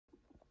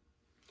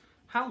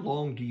How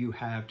long do you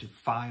have to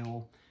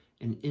file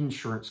an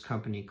insurance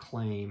company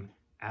claim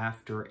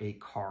after a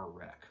car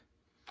wreck?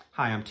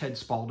 Hi, I'm Ted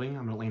Spaulding.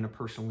 I'm an Atlanta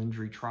personal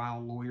injury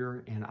trial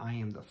lawyer, and I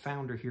am the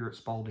founder here at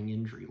Spaulding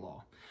Injury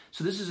Law.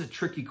 So this is a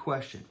tricky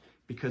question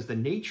because the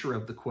nature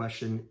of the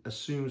question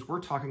assumes we're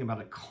talking about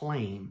a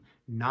claim,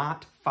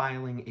 not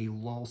filing a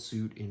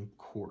lawsuit in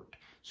court.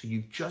 So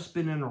you've just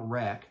been in a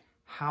wreck.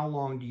 How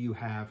long do you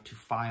have to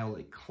file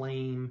a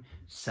claim,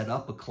 set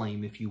up a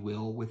claim, if you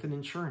will, with an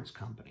insurance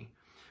company?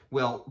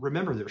 Well,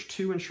 remember, there's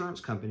two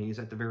insurance companies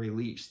at the very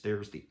least.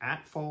 There's the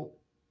at-fault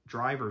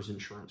driver's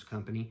insurance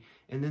company,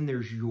 and then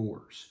there's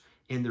yours.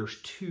 And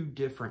there's two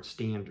different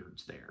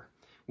standards there.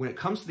 When it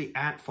comes to the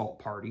at-fault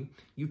party,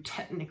 you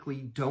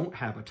technically don't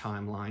have a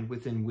timeline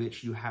within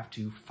which you have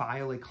to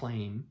file a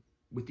claim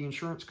with the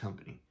insurance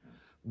company.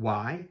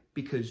 Why?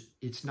 Because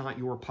it's not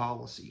your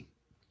policy.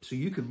 So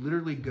you could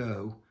literally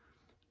go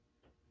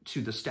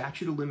to the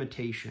statute of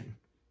limitation,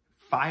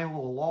 file a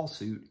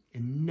lawsuit,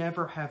 and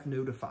never have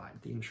notified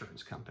the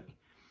insurance company.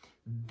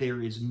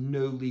 There is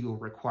no legal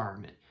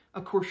requirement.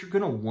 Of course, you're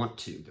going to want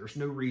to. There's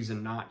no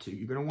reason not to.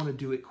 You're going to want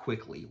to do it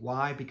quickly.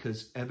 Why?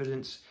 Because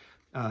evidence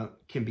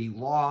can be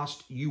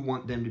lost. You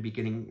want them to be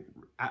getting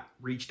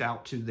reached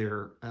out to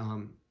their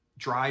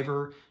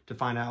driver to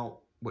find out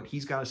what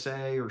he's got to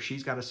say or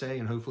she's got to say,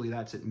 and hopefully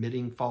that's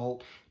admitting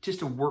fault, just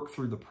to work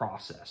through the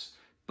process.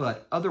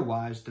 But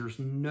otherwise, there's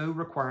no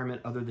requirement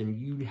other than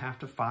you have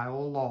to file a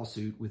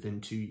lawsuit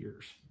within 2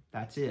 years.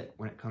 That's it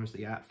when it comes to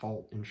the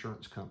at-fault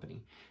insurance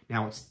company.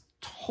 Now, it's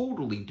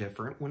totally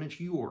different when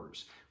it's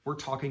yours. We're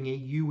talking a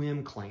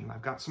claim.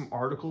 I've got some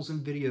articles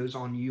and videos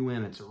on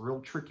It's a real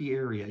tricky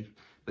area,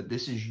 but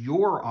this is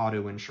your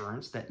auto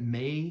insurance that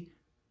may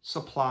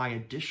supply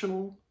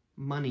additional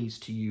monies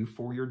to you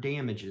for your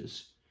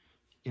damages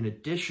in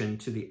addition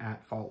to the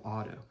at-fault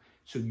auto.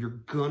 So you're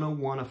gonna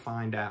wanna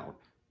find out.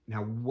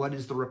 Now, what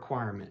is the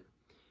requirement?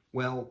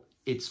 Well,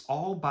 it's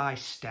all by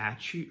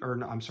statute, or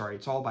no, I'm sorry,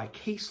 it's all by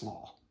case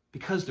law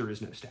because there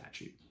is no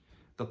statute.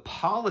 The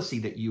policy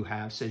that you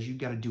have says you've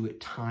got to do it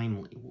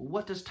timely. Well,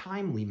 what does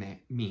timely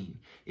mean?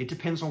 It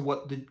depends on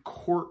what the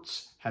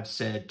courts have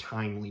said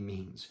timely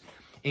means.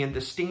 And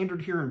the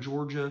standard here in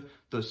Georgia,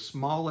 the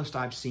smallest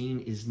I've seen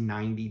is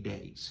 90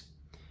 days,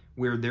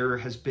 where there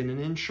has been an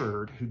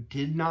insured who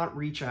did not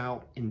reach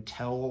out and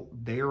tell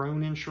their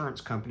own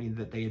insurance company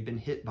that they had been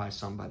hit by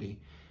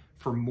somebody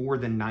for more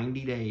than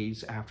 90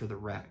 days after the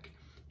wreck.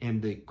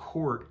 And the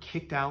court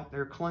kicked out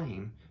their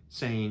claim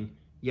saying,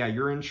 yeah,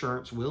 your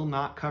insurance will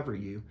not cover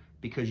you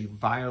because you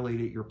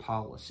violated your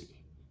policy.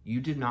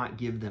 You did not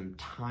give them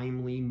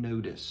timely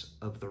notice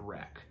of the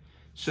wreck.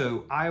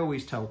 So I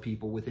always tell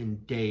people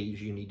within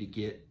days you need to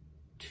get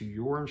to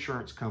your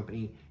insurance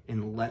company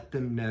and let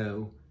them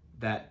know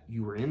that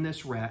you were in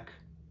this wreck,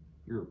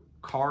 your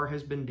car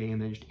has been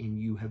damaged, and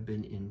you have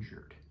been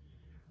injured.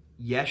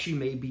 Yes, you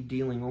may be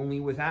dealing only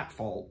with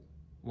at-fault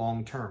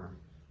long term,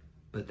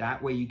 but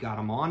that way you got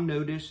them on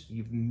notice,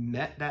 you've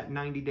met that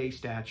 90-day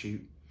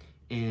statute,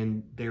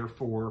 and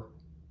therefore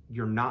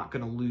you're not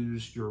going to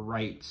lose your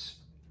rights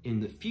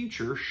in the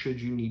future should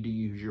you need to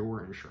use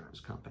your insurance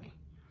company.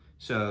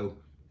 So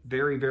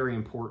very, very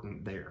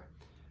important there.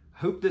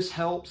 Hope this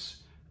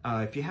helps.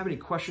 If you have any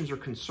questions or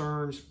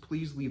concerns,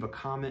 please leave a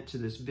comment to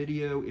this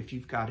video. If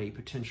you've got a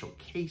potential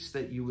case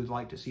that you would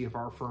like to see if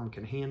our firm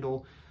can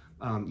handle,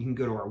 you can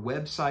go to our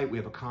website. We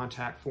have a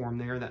contact form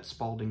there. That's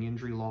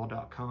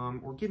spaldinginjurylaw.com,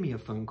 or give me a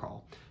phone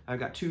call. I've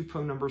got two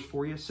phone numbers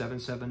for you,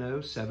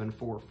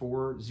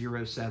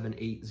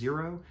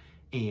 770-744-0780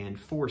 and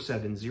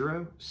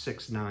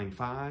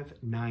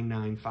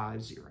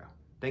 470-695-9950.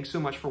 Thanks so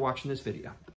much for watching this video.